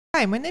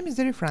Hi, my name is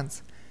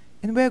Franz,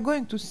 and we are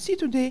going to see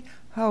today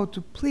how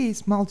to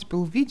place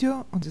multiple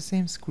video on the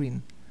same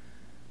screen.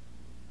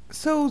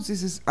 So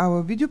this is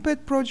our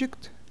VideoPad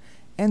project,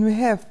 and we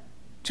have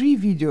 3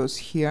 videos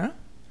here,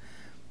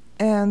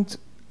 and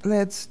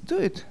let's do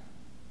it.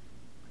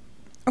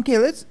 Okay,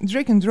 let's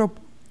drag and drop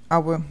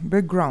our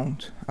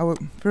background, our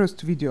first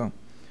video,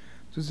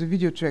 to the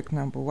video track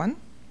number 1,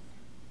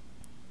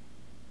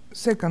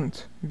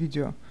 second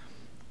video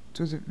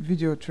to the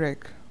video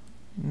track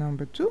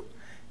number 2,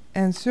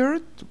 and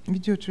third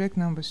video track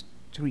number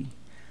 3.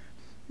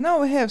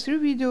 Now we have 3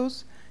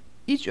 videos.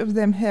 Each of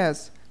them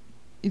has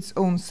its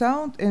own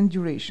sound and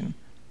duration.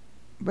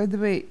 By the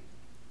way,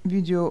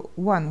 video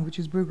 1, which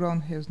is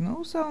background, has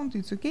no sound.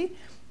 It's okay.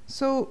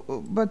 So,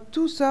 but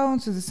 2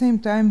 sounds at the same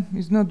time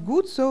is not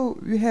good, so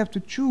we have to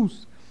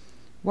choose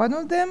one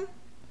of them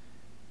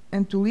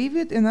and to leave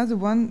it, another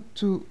one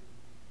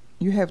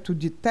you have to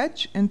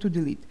detach and to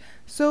delete.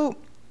 So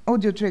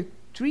audio track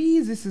 3,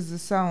 this is the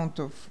sound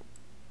of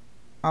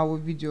our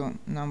video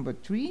number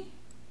 3.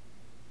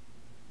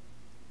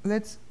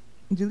 Let's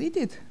delete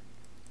it.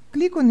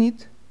 Click on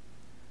it.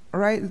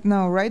 Right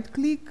now, right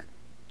click,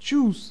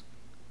 choose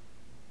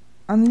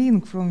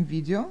unlink from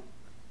video.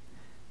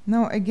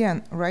 Now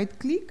again, right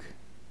click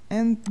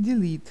and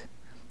delete.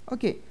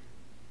 Okay,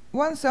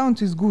 one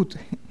sound is good.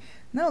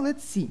 Now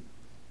let's see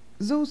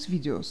those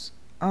videos.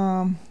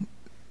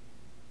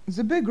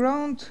 The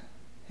background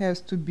has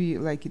to be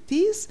like it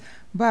is,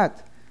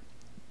 but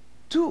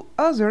 2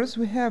 others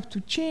we have to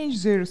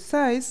change their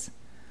size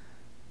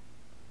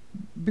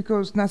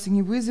because nothing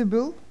is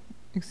visible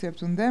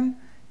except on them,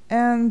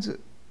 and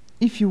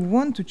if you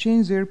want to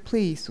change their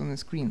place on the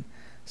screen.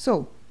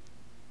 So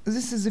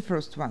this is the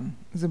first one,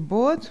 the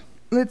board.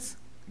 Let's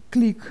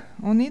click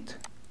on it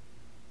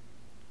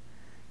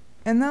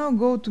and now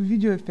go to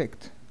video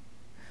effect.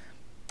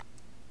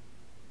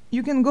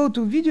 You can go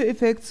to video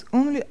effects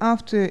only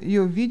after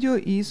your video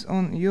is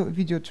on your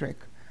video track.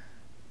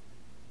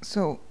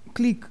 So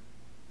click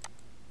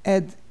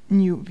add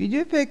new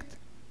video effect.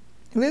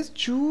 Let's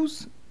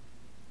choose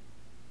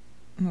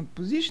not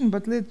position,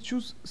 but let's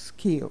choose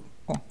scale.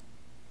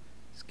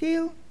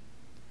 Scale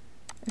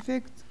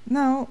effect.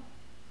 Now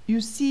you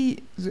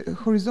see the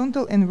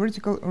horizontal and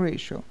vertical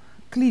ratio.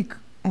 Click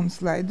on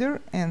slider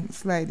and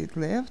slide it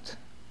left,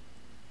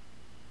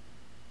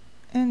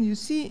 and you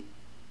see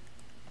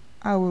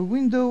our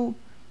window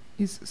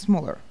is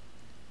smaller.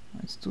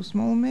 It's too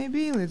small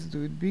maybe. Let's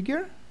do it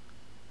bigger.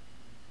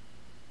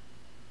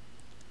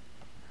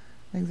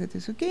 Like that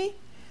is okay.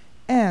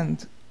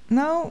 And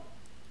now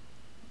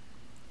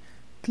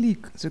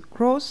click the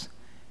cross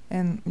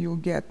and you'll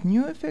get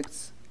new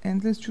effects,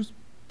 and let's choose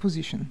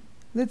position.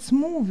 Let's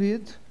move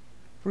it,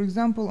 for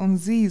example, on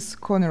this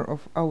corner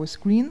of our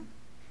screen.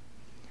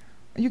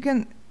 You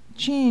can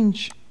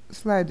change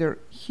slider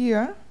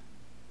here,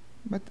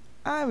 but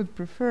I would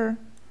prefer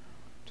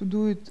to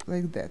do it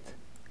like that.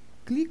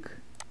 Click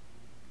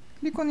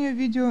on your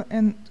video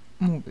and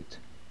move it.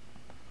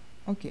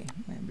 Okay,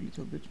 maybe a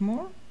little bit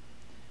more.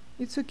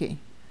 It's okay.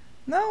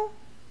 Now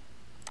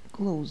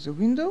close the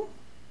window.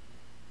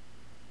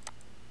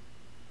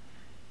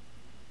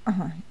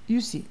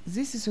 You see,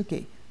 this is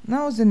okay.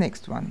 Now the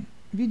next one,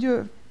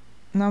 video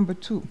number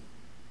 2,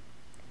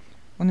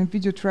 on a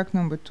video track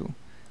number 2.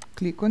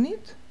 Click on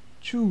it,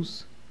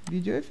 choose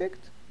video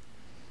effect,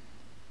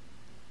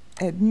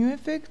 add new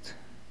effect,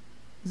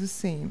 the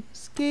same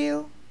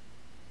scale,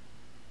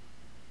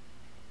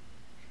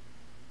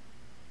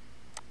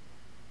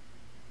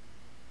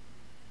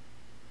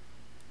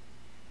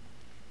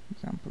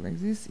 example like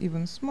this,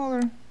 even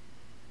smaller.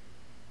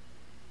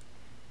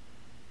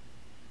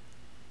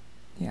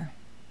 Yeah,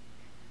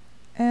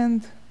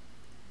 and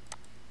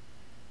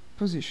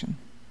position.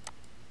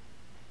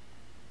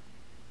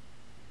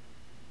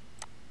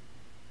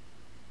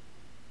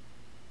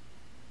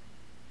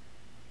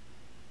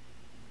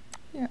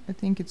 Yeah, I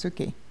think it's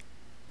okay.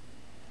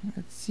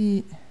 Let's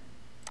see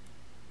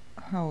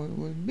how it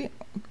will be.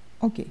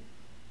 Okay,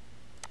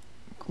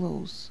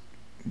 close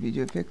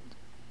video effect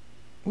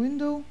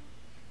window.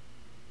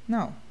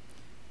 Now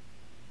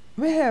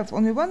we have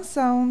only 1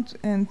 sound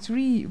and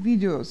 3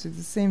 videos at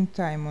the same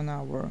time on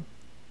our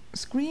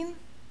screen.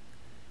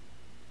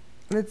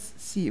 Let's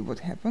see what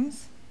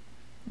happens.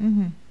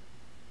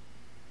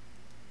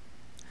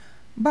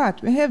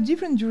 But we have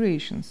different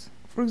durations.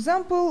 For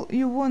example,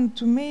 you want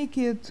to make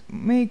your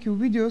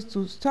videos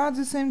to start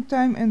the same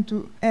time and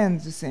to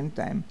end the same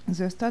time.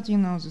 They're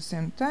starting now the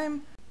same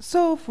time.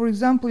 So, for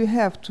example, you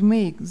have to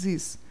make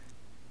this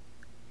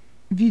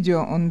video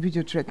on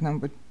video track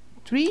number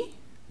 3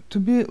 to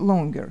be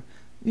longer.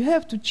 You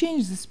have to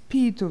change the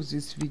speed of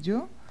this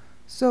video.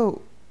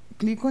 So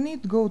click on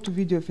it, go to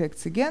video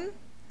effects again,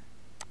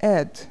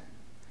 add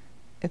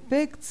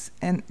effects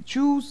and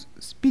choose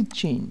speed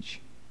change.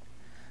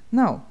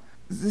 Now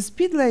the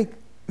speed like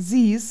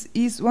this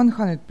is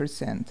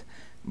 100%.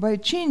 By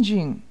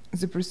changing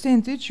the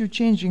percentage, you're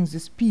changing the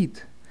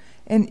speed,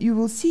 and you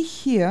will see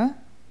here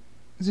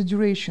the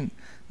duration.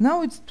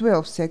 Now it's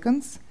 12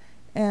 seconds,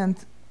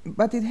 and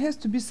but it has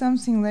to be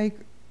something like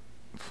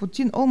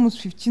 14, almost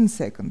 15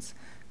 seconds.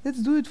 Let's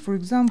do it, for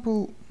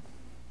example,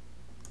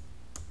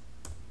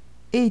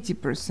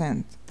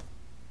 80%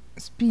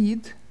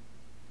 speed.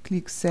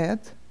 Click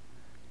set.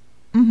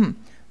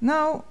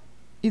 Now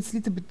it's a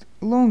little bit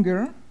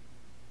longer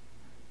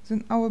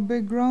than our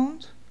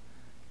background.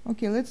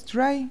 Okay, let's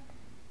try,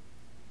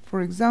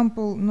 for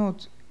example,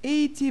 not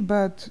 80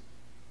 but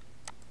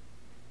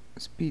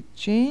speed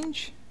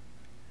change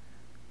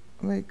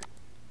like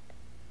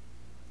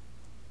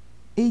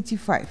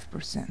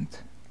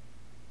 85%.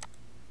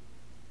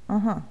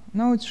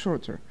 Now it's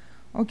shorter.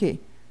 Okay,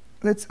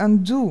 let's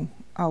undo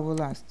our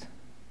last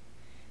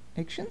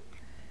action,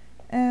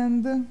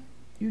 and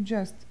you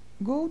just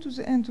go to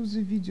the end of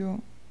the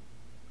video,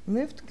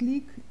 left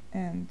click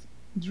and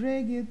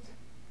drag it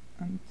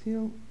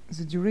until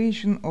the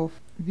duration of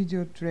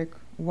video track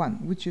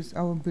 1, which is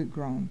our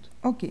background.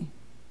 Okay.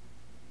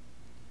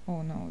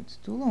 Oh no, it's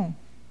too long,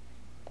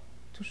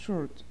 too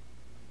short.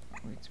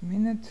 Wait a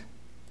minute.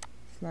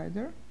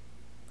 Slider.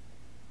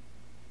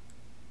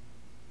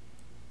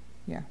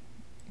 Yeah,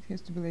 it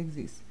has to be like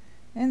this.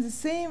 And the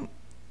same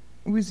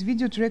with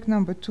video track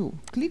number 2.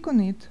 Click on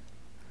it.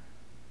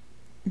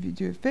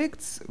 Video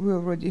effects. We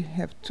already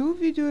have 2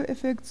 video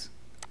effects.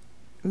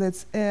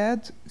 Let's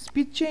add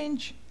speed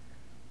change,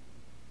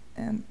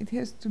 and it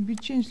has to be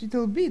changed a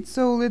little bit,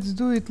 so let's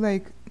do it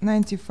like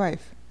 95%.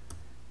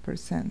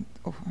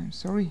 Oh, I'm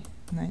sorry,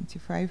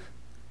 95.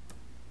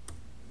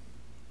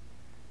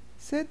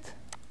 Set.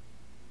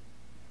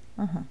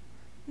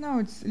 Now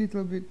it's a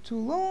little bit too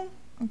long.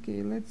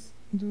 Okay, let's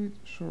do it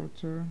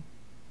shorter.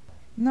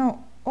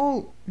 Now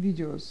all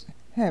videos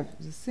have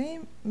the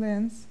same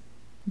length,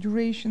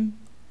 duration.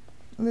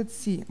 Let's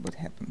see what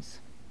happens.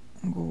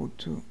 Go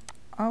to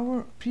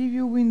our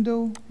preview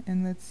window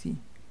and let's see.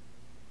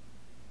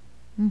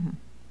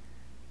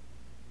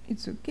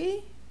 It's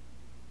okay.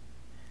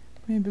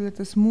 Maybe let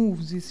us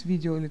move this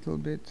video a little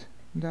bit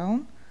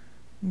down.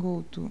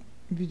 Go to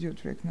video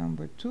track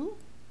number 2.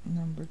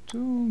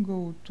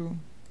 Go to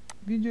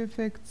video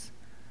effects,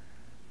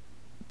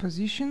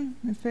 position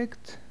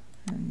effect,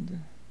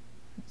 and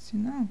let's see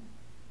now.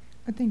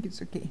 I think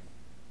it's okay.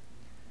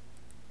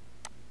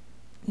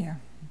 Yeah,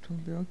 it will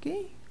be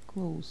okay.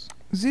 Close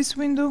this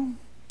window.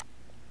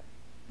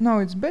 Now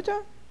it's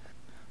better.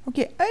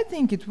 Okay, I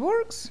think it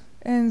works,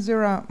 and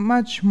there are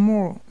much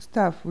more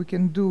stuff we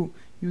can do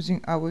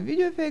using our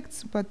video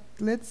effects, but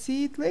let's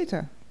see it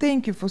later.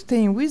 Thank you for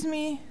staying with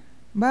me.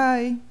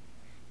 Bye.